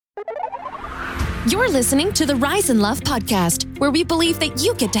You're listening to the Rise in Love podcast, where we believe that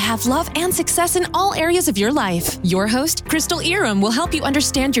you get to have love and success in all areas of your life. Your host, Crystal Iram, will help you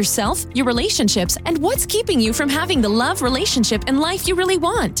understand yourself, your relationships, and what's keeping you from having the love, relationship, and life you really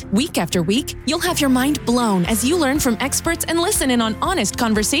want. Week after week, you'll have your mind blown as you learn from experts and listen in on honest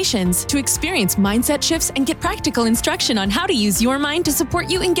conversations to experience mindset shifts and get practical instruction on how to use your mind to support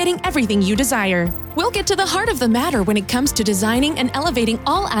you in getting everything you desire. We'll get to the heart of the matter when it comes to designing and elevating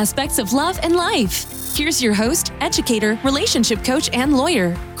all aspects of love and life. Here's your host, educator, relationship coach, and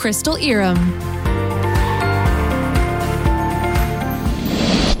lawyer, Crystal Iram.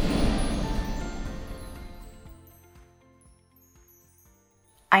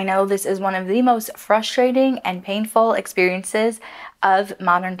 I know this is one of the most frustrating and painful experiences of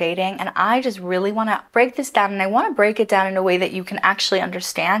modern dating, and I just really want to break this down, and I want to break it down in a way that you can actually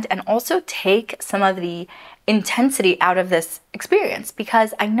understand and also take some of the intensity out of this experience,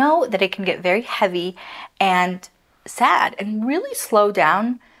 because I know that it can get very heavy and sad and really slow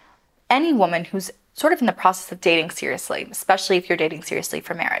down any woman who's sort of in the process of dating seriously, especially if you're dating seriously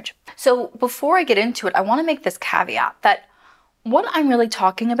for marriage. So before I get into it, I want to make this caveat that what I'm really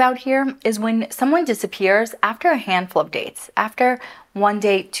talking about here is when someone disappears after a handful of dates, after 1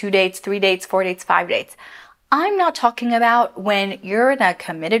 date, 2 dates, 3 dates, 4 dates, 5 dates. I'm not talking about when you're in a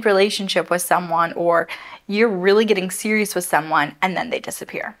committed relationship with someone or you're really getting serious with someone and then they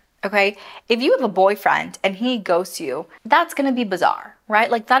disappear, okay? If you have a boyfriend and he ghosts you, that's gonna be bizarre, right?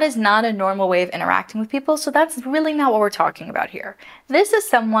 Like, that is not a normal way of interacting with people, so that's really not what we're talking about here. This is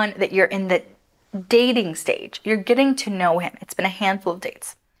someone that you're in the dating stage. You're getting to know him. It's been a handful of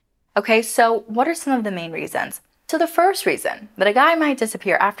dates. Okay, so what are some of the main reasons? So the first reason that a guy might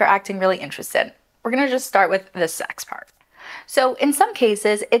disappear after acting really interested, we're gonna just start with the sex part. So in some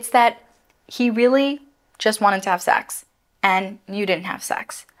cases, it's that he really just wanted to have sex and you didn't have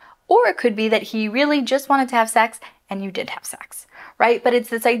sex. Or it could be that he really just wanted to have sex and you did have sex, right? But it's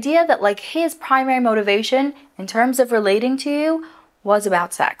this idea that like his primary motivation in terms of relating to you was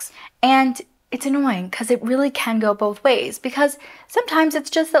about sex. And it's annoying because it really can go both ways, because sometimes it's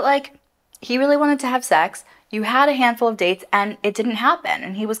just that like he really wanted to have sex, you had a handful of dates and it didn't happen,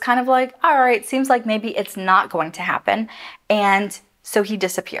 and he was kind of like, all right, seems like maybe it's not going to happen, and so he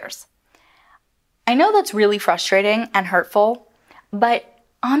disappears. I know that's really frustrating and hurtful, but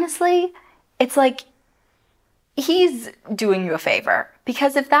honestly, it's like he's doing you a favor,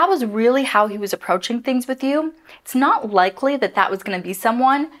 because if that was really how he was approaching things with you, it's not likely that that was going to be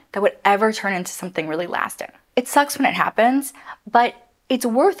someone that would ever turn into something really lasting. It sucks when it happens, but it's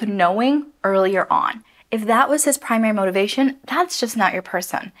worth knowing earlier on. If that was his primary motivation, that's just not your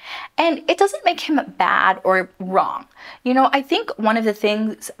person. And it doesn't make him bad or wrong. You know, I think one of the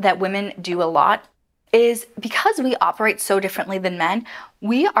things that women do a lot is because we operate so differently than men,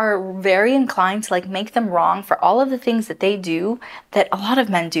 we are very inclined to like make them wrong for all of the things that they do that a lot of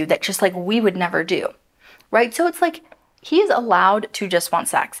men do that just like we would never do, right? So it's like he is allowed to just want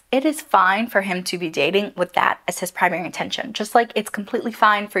sex. It is fine for him to be dating with that as his primary intention, just like it's completely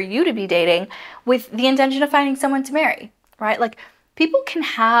fine for you to be dating with the intention of finding someone to marry, right? Like, people can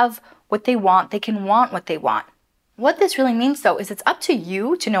have what they want, they can want what they want. What this really means, though, is it's up to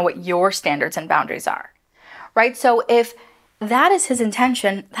you to know what your standards and boundaries are, right? So if that is his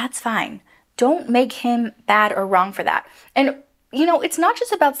intention, that's fine. Don't make him bad or wrong for that. And, you know, it's not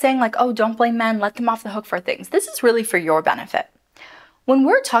just about saying like, oh, don't blame men, let them off the hook for things. This is really for your benefit. When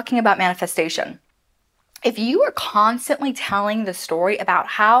we're talking about manifestation, if you are constantly telling the story about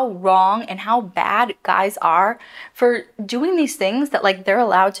how wrong and how bad guys are for doing these things that like they're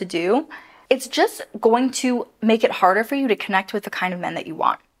allowed to do, it's just going to make it harder for you to connect with the kind of men that you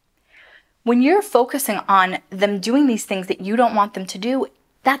want. When you're focusing on them doing these things that you don't want them to do,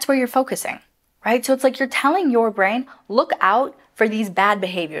 that's where you're focusing, right? So it's like you're telling your brain, look out for these bad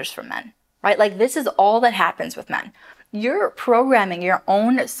behaviors from men, right? Like, this is all that happens with men. You're programming your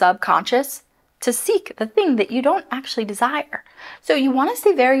own subconscious to seek the thing that you don't actually desire. So you want to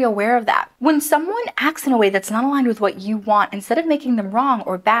stay very aware of that. When someone acts in a way that's not aligned with what you want, instead of making them wrong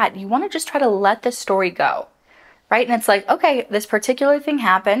or bad, you want to just try to let the story go, right? And it's like, okay, this particular thing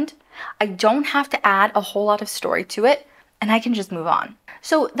happened. I don't have to add a whole lot of story to it, and I can just move on.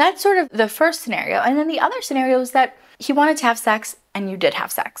 So that's sort of the first scenario. And then the other scenario is that he wanted to have sex and you did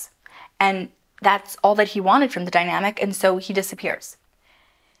have sex. And that's all that he wanted from the dynamic, and so he disappears.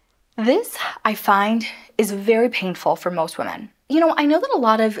 This, I find, is very painful for most women. You know, I know that a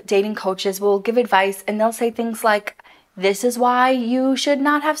lot of dating coaches will give advice and they'll say things like, this is why you should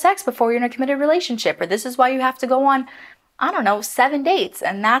not have sex before you're in a committed relationship, or this is why you have to go on, 7 dates,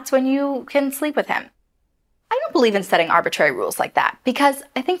 and that's when you can sleep with him. I don't believe in setting arbitrary rules like that because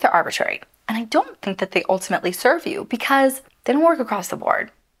I think they're arbitrary. And I don't think that they ultimately serve you because they don't work across the board,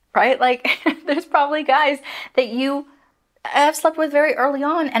 right? Like there's probably guys that you have slept with very early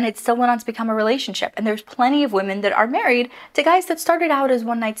on and it still went on to become a relationship. And there's plenty of women that are married to guys that started out as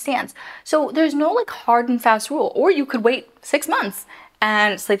one night stands. So there's no like hard and fast rule. Or you could wait 6 months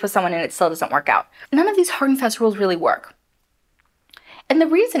and sleep with someone and it still doesn't work out. None of these hard and fast rules really work. And the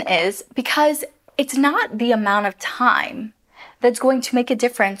reason is because it's not the amount of time that's going to make a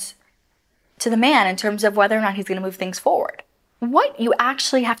difference to the man in terms of whether or not he's going to move things forward. What you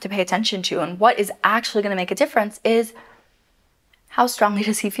actually have to pay attention to and what is actually going to make a difference is how strongly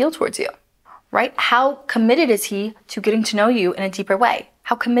does he feel towards you, right? How committed is he to getting to know you in a deeper way?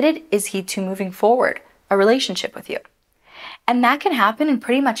 How committed is he to moving forward a relationship with you? And that can happen in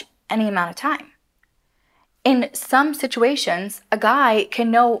pretty much any amount of time. In some situations, a guy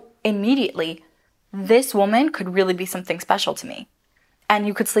can know immediately, this woman could really be something special to me. And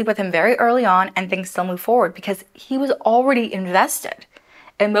you could sleep with him very early on and things still move forward because he was already invested.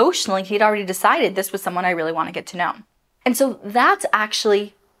 Emotionally, he'd already decided this was someone I really want to get to know. And so that's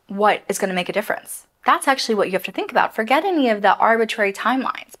actually what is going to make a difference. That's actually what you have to think about. Forget any of the arbitrary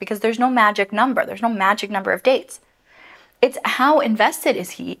timelines because there's no magic number. There's no magic number of dates. It's how invested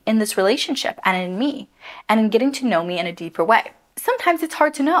is he in this relationship and in me and in getting to know me in a deeper way. Sometimes it's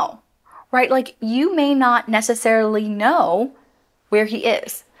hard to know, right? Like you may not necessarily know where he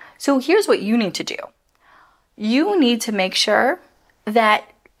is. So here's what you need to do. You need to make sure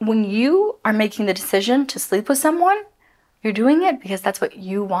that when you are making the decision to sleep with someone, you're doing it because that's what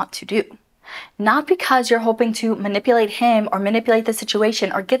you want to do. Not because you're hoping to manipulate him or manipulate the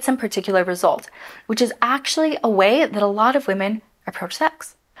situation or get some particular result, which is actually a way that a lot of women approach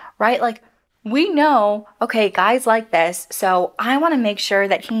sex, right? Like we know, okay, guys like this, so I want to make sure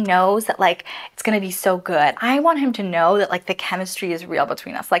that he knows that like it's going to be so good. I want him to know that like the chemistry is real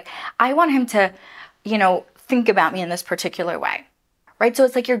between us. Like I want him to, think about me in this particular way. Right? So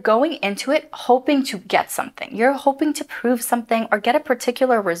it's like you're going into it hoping to get something. You're hoping to prove something or get a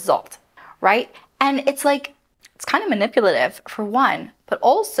particular result, right? And it's like, it's kind of manipulative for one, but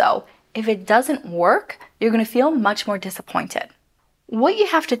also if it doesn't work, you're going to feel much more disappointed. What you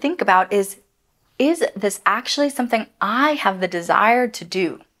have to think about is this actually something I have the desire to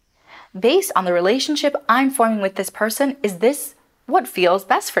do? Based on the relationship I'm forming with this person, is this what feels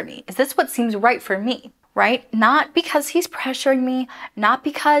best for me? Is this what seems right for me? Right? Not because he's pressuring me, not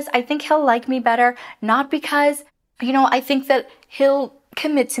because I think he'll like me better, not because, I think that he'll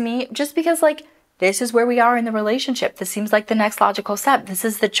commit to me, just because like, this is where we are in the relationship. This seems like the next logical step. This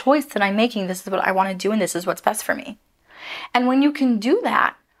is the choice that I'm making. This is what I want to do and this is what's best for me. And when you can do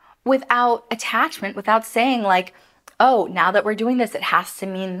that without attachment, without saying like, oh, now that we're doing this, it has to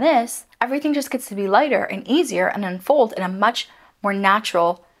mean this, everything just gets to be lighter and easier and unfold in a much more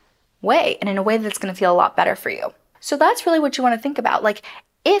natural way and in a way that's going to feel a lot better for you. So that's really what you want to think about. Like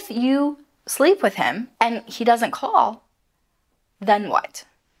if you sleep with him and he doesn't call, then what?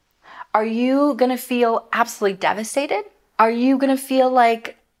 Are you going to feel absolutely devastated? Are you going to feel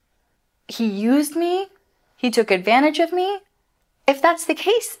like he used me? He took advantage of me? If that's the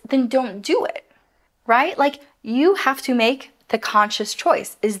case, then don't do it, right? Like you have to make the conscious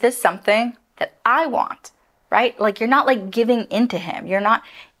choice. Is this something that I want? Right? Like you're not like giving into him. You're not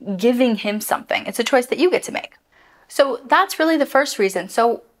giving him something. It's a choice that you get to make. So that's really the first reason.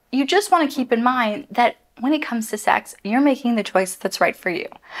 So you just want to keep in mind that when it comes to sex, you're making the choice that's right for you.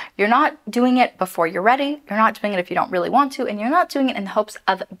 You're not doing it before you're ready. You're not doing it if you don't really want to, and you're not doing it in the hopes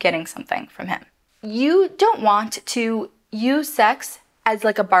of getting something from him. You don't want to use sex as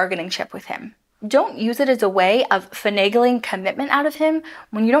like a bargaining chip with him. Don't use it as a way of finagling commitment out of him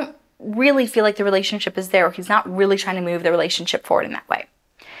when you don't really feel like the relationship is there or he's not really trying to move the relationship forward in that way.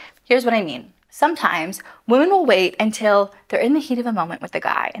 Here's what I mean. Sometimes women will wait until they're in the heat of a moment with the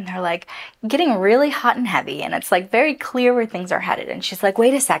guy and they're like getting really hot and heavy and it's like very clear where things are headed. And she's like,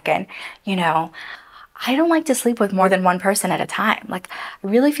 wait a second, I don't like to sleep with more than one person at a time. Like, I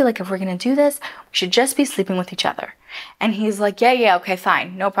really feel like if we're going to do this, we should just be sleeping with each other. And he's like, yeah, okay,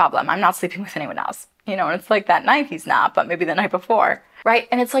 fine, no problem. I'm not sleeping with anyone else. And it's like that night he's not, but maybe the night before, right?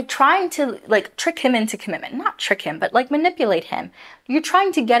 And it's like trying to like trick him into commitment. Not trick him, but like manipulate him. You're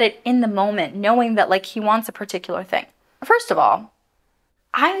trying to get it in the moment, knowing that like he wants a particular thing. First of all,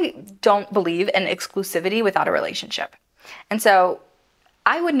 I don't believe in exclusivity without a relationship. And so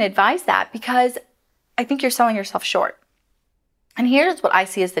I wouldn't advise that because I think you're selling yourself short. And here's what I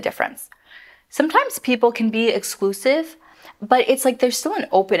see as the difference. Sometimes people can be exclusive, but it's like there's still an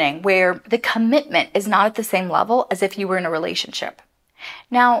opening where the commitment is not at the same level as if you were in a relationship.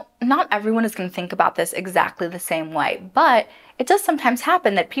 Now, not everyone is going to think about this exactly the same way, but it does sometimes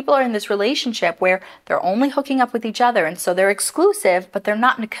happen that people are in this relationship where they're only hooking up with each other, and so they're exclusive, but they're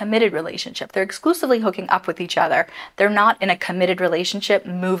not in a committed relationship. They're exclusively hooking up with each other. They're not in a committed relationship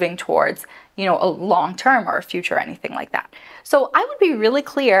moving towards, a long term or a future or anything like that. So I would be really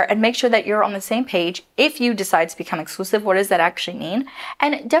clear and make sure that you're on the same page if you decide to become exclusive. What does that actually mean?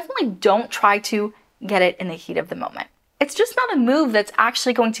 And definitely don't try to get it in the heat of the moment. It's just not a move that's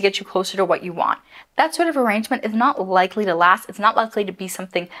actually going to get you closer to what you want. That sort of arrangement is not likely to last. It's not likely to be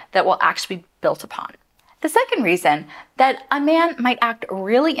something that will actually be built upon. The second reason that a man might act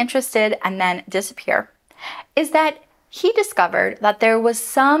really interested and then disappear is that he discovered that there was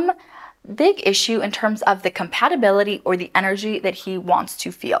some big issue in terms of the compatibility or the energy that he wants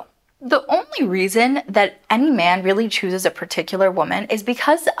to feel. The only reason that any man really chooses a particular woman is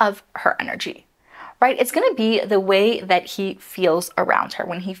because of her energy. Right? It's going to be the way that he feels around her,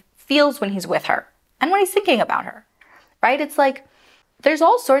 when he feels when he's with her, and when he's thinking about her, right? It's like there's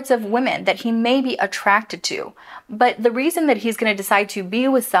all sorts of women that he may be attracted to, but the reason that he's going to decide to be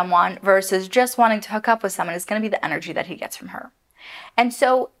with someone versus just wanting to hook up with someone is going to be the energy that he gets from her. And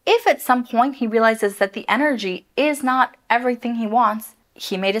so if at some point he realizes that the energy is not everything he wants,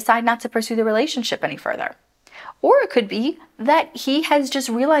 he may decide not to pursue the relationship any further. Or it could be that he has just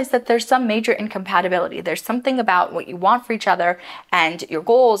realized that there's some major incompatibility. There's something about what you want for each other and your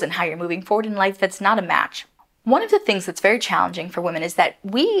goals and how you're moving forward in life that's not a match. One of the things that's very challenging for women is that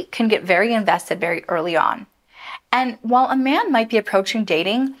we can get very invested very early on. And while a man might be approaching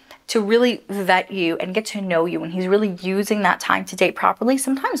dating to really vet you and get to know you, and he's really using that time to date properly,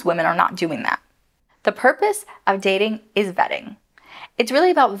 sometimes women are not doing that. The purpose of dating is vetting. It's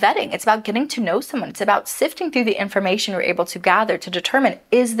really about vetting. It's about getting to know someone. It's about sifting through the information you're able to gather to determine,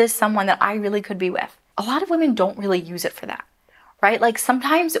 is this someone that I really could be with? A lot of women don't really use it for that, right? Like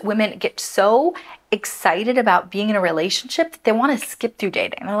sometimes women get so excited about being in a relationship that they want to skip through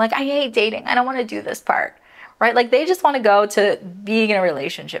dating. They're like, I hate dating. I don't want to do this part, right? Like they just want to go to being in a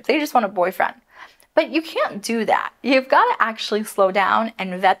relationship. They just want a boyfriend. But you can't do that. You've got to actually slow down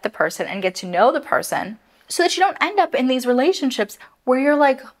and vet the person and get to know the person, so that you don't end up in these relationships where you're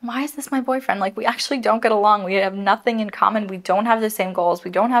like, why is this my boyfriend? Like we actually don't get along. We have nothing in common. We don't have the same goals.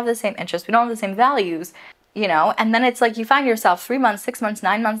 We don't have the same interests. We don't have the same values, and then it's like you find yourself 3 months, 6 months,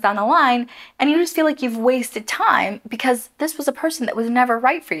 9 months down the line, and you just feel like you've wasted time because this was a person that was never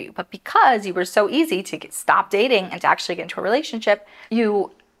right for you. But because you were so easy to stop dating and to actually get into a relationship,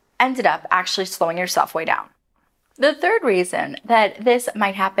 you ended up actually slowing yourself way down. The third reason that this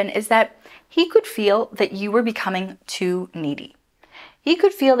might happen is that he could feel that you were becoming too needy. He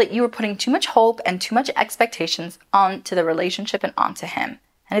could feel that you were putting too much hope and too much expectations onto the relationship and onto him,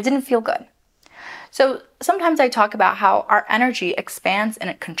 and it didn't feel good. So sometimes I talk about how our energy expands and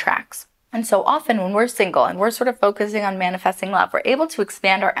it contracts. And so often when we're single and we're sort of focusing on manifesting love, we're able to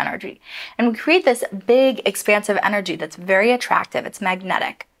expand our energy. And we create this big, expansive energy that's very attractive. It's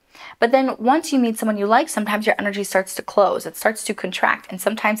magnetic. But then once you meet someone you like, sometimes your energy starts to close. It starts to contract. And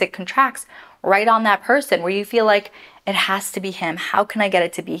sometimes it contracts right on that person where you feel like it has to be him. How can I get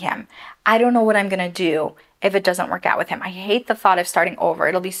it to be him? I don't know what I'm going to do if it doesn't work out with him. I hate the thought of starting over.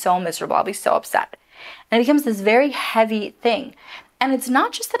 It'll be so miserable. I'll be so upset. And it becomes this very heavy thing. And it's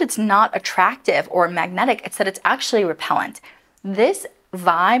not just that it's not attractive or magnetic, it's that it's actually repellent. This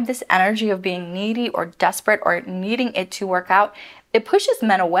vibe, this energy of being needy or desperate or needing it to work out, it pushes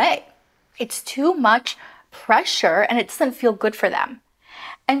men away. It's too much pressure and it doesn't feel good for them.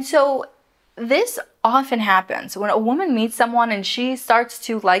 And so this often happens when a woman meets someone and she starts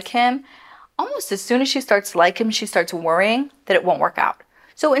to like him. Almost as soon as she starts to like him, she starts worrying that it won't work out.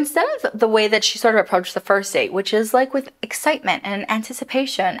 So instead of the way that she sort of approached the first date, which is like with excitement and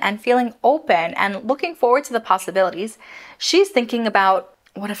anticipation and feeling open and looking forward to the possibilities, she's thinking about,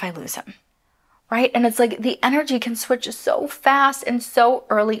 what if I lose him? Right? And it's like the energy can switch so fast and so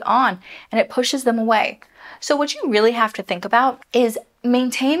early on, and it pushes them away. So what you really have to think about is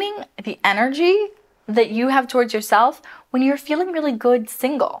maintaining the energy that you have towards yourself when you're feeling really good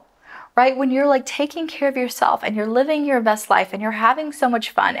single, right? When you're like taking care of yourself and you're living your best life and you're having so much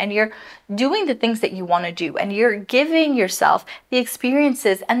fun and you're doing the things that you want to do and you're giving yourself the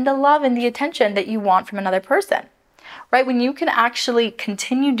experiences and the love and the attention that you want from another person. Right? When you can actually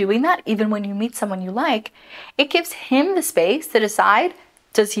continue doing that, even when you meet someone you like, it gives him the space to decide,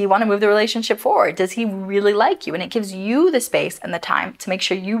 does he want to move the relationship forward? Does he really like you? And it gives you the space and the time to make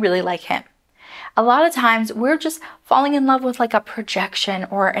sure you really like him. A lot of times we're just falling in love with like a projection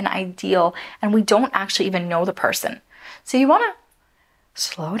or an ideal, and we don't actually even know the person. So you want to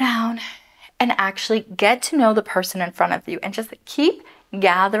slow down and actually get to know the person in front of you and just keep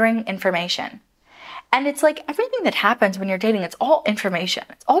gathering information. And it's like everything that happens when you're dating, it's all information.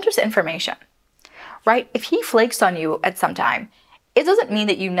 It's all just information, right? If he flakes on you at some time, it doesn't mean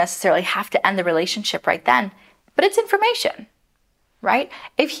that you necessarily have to end the relationship right then, but it's information, right?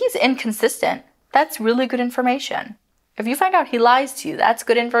 If he's inconsistent, that's really good information. If you find out he lies to you, that's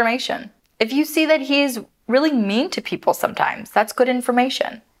good information. If you see that he's really mean to people sometimes, that's good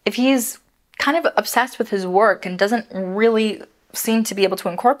information. If he's kind of obsessed with his work and doesn't really seem to be able to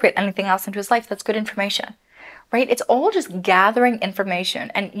incorporate anything else into his life, that's good information, right? It's all just gathering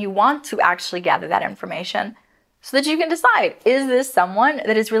information, and you want to actually gather that information so that you can decide, is this someone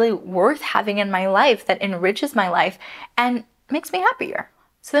that is really worth having in my life, that enriches my life and makes me happier?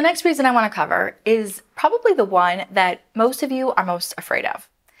 So the next reason I want to cover is probably the one that most of you are most afraid of.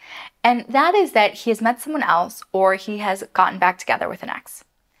 And that is that he has met someone else or he has gotten back together with an ex.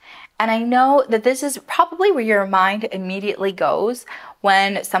 And I know that this is probably where your mind immediately goes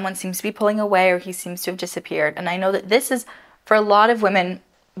when someone seems to be pulling away or he seems to have disappeared. And I know that this is, for a lot of women,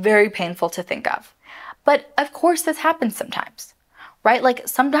 very painful to think of. But of course this happens sometimes, right? Like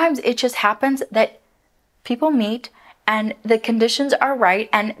sometimes it just happens that people meet and the conditions are right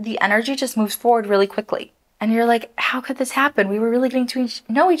and the energy just moves forward really quickly. And you're like, how could this happen? We were really getting to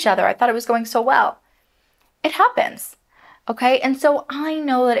know each other. I thought it was going so well. It happens, okay? And so I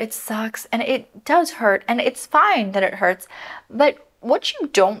know that it sucks and it does hurt and it's fine that it hurts. But what you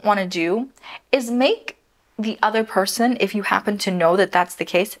don't want to do is make the other person, if you happen to know that that's the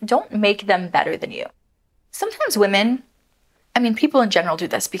case, don't make them better than you. Sometimes women, people in general do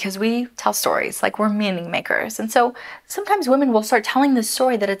this because we tell stories, like we're meaning makers. And so sometimes women will start telling this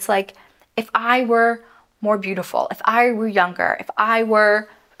story that it's like, if I were more beautiful, if I were younger, if I were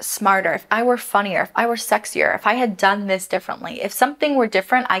smarter, if I were funnier, if I were sexier, if I had done this differently, if something were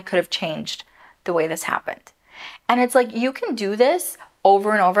different, I could have changed the way this happened. And it's like you can do this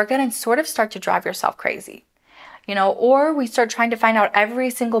over and over again and sort of start to drive yourself crazy. Or we start trying to find out every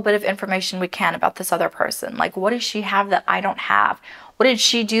single bit of information we can about this other person. Like, what does she have that I don't have? What did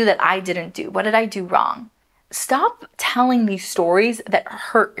she do that I didn't do? What did I do wrong? Stop telling these stories that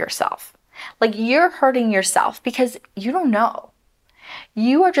hurt yourself. Like, you're hurting yourself because you don't know.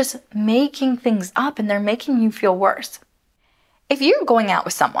 You are just making things up and they're making you feel worse. If you're going out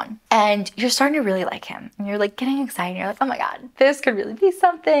with someone and you're starting to really like him and you're like getting excited, you're like, oh my God, this could really be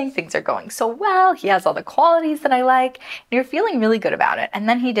something. Things are going so well. He has all the qualities that I like. And you're feeling really good about it. And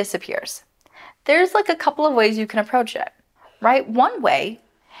then he disappears. There's like a couple of ways you can approach it, right? One way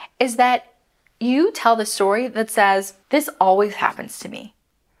is that you tell the story that says, this always happens to me.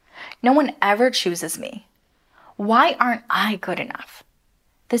 No one ever chooses me. Why aren't I good enough?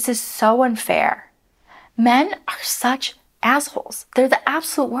 This is so unfair. Men are such assholes. They're the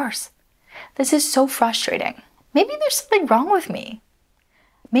absolute worst. This is so frustrating. Maybe there's something wrong with me.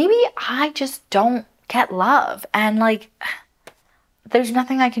 Maybe I just don't get love and there's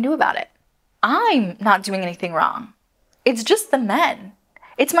nothing I can do about it. I'm not doing anything wrong. It's just the men.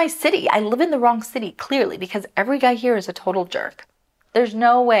 It's my city. I live in the wrong city, clearly, because every guy here is a total jerk. There's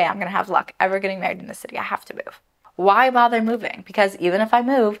no way I'm going to have luck ever getting married in this city. I have to move. Why bother moving? Because even if I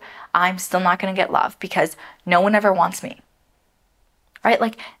move, I'm still not going to get love because no one ever wants me.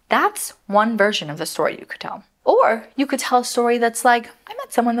 Right? That's one version of the story you could tell. Or you could tell a story that's like, I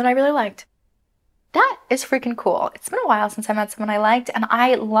met someone that I really liked. That is freaking cool. It's been a while since I met someone I liked, and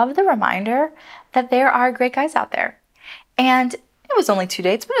I love the reminder that there are great guys out there. And it was only 2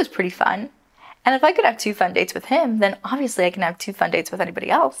 dates, but it was pretty fun. And if I could have 2 fun dates with him, then obviously I can have 2 fun dates with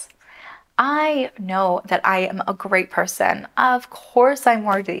anybody else. I know that I am a great person. Of course I'm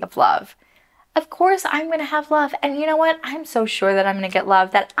worthy of love. Of course I'm going to have love. And you know what? I'm so sure that I'm going to get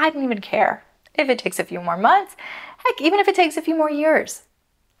love that I don't even care if it takes a few more months. Heck, even if it takes a few more years.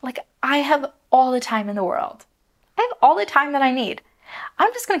 I have all the time in the world. I have all the time that I need.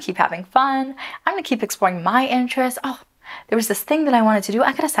 I'm just going to keep having fun. I'm going to keep exploring my interests. Oh, there was this thing that I wanted to do.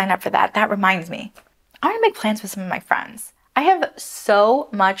 I got to sign up for that. That reminds me. I'm going to make plans with some of my friends. I have so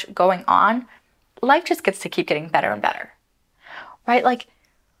much going on. Life just gets to keep getting better and better. Right?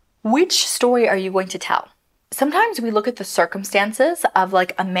 Which story are you going to tell? Sometimes we look at the circumstances of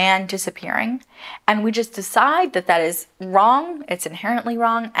a man disappearing and we just decide that that is wrong, it's inherently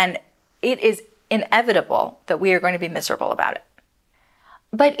wrong, and it is inevitable that we are going to be miserable about it.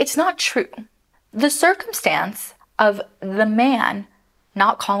 But it's not true. The circumstance of the man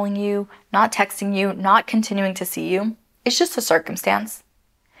not calling you, not texting you, not continuing to see you, is just a circumstance.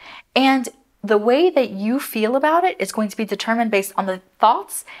 And the way that you feel about it is going to be determined based on the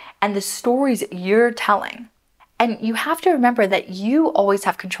thoughts and the stories you're telling. And you have to remember that you always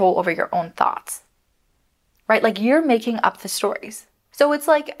have control over your own thoughts, right? Like you're making up the stories. So it's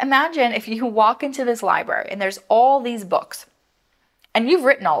like, imagine if you walk into this library and there's all these books, and you've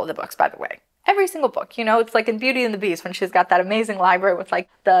written all of the books, by the way, every single book. It's like in Beauty and the Beast when she's got that amazing library with like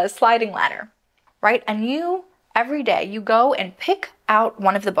the sliding ladder, right? And you, every day, you go and pick out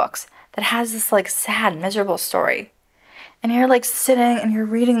one of the books that has this like sad, miserable story. And you're like sitting and you're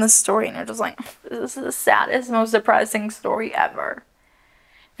reading this story and you're just like, this is the saddest, most depressing story ever.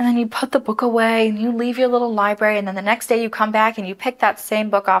 And then you put the book away and you leave your little library, and then the next day you come back and you pick that same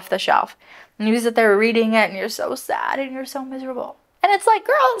book off the shelf. And you sit there reading it and you're so sad and you're so miserable. And it's like,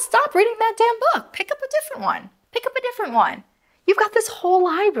 girl, stop reading that damn book. Pick up a different one. Pick up a different one. You've got this whole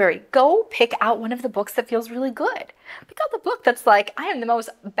library. Go pick out one of the books that feels really good. Pick out the book that's like, I am the most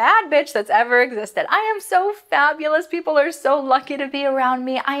bad bitch that's ever existed. I am so fabulous. People are so lucky to be around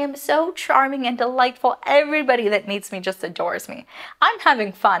me. I am so charming and delightful. Everybody that meets me just adores me. I'm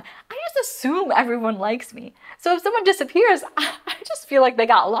having fun. I just assume everyone likes me. So if someone disappears, I just feel like they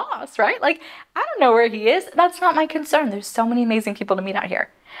got lost, right? Like, I don't know where he is. That's not my concern. There's so many amazing people to meet out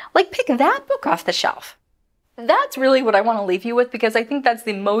here. Like, pick that book off the shelf. That's really what I want to leave you with, because I think that's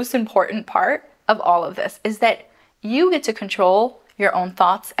the most important part of all of this, is that you get to control your own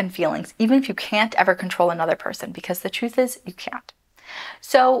thoughts and feelings, even if you can't ever control another person, because the truth is you can't.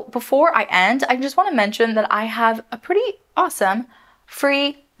 So before I end, I just want to mention that I have a pretty awesome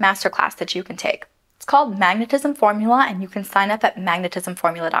free masterclass that you can take. It's called Magnetism Formula, and you can sign up at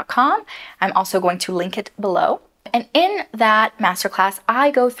magnetismformula.com. I'm also going to link it below. And in that masterclass, I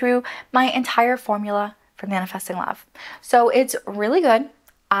go through my entire formula for manifesting love. So it's really good.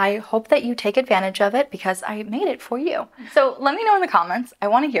 I hope that you take advantage of it because I made it for you. So let me know in the comments. I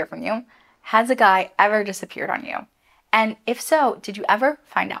want to hear from you. Has a guy ever disappeared on you? And if so, did you ever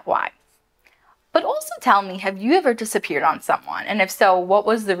find out why? But also tell me, have you ever disappeared on someone? And if so, what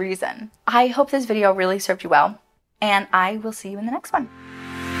was the reason? I hope this video really served you well, and I will see you in the next one.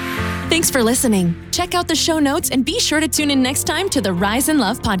 Thanks for listening. Check out the show notes and be sure to tune in next time to the Rise in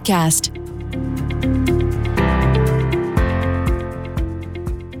Love podcast.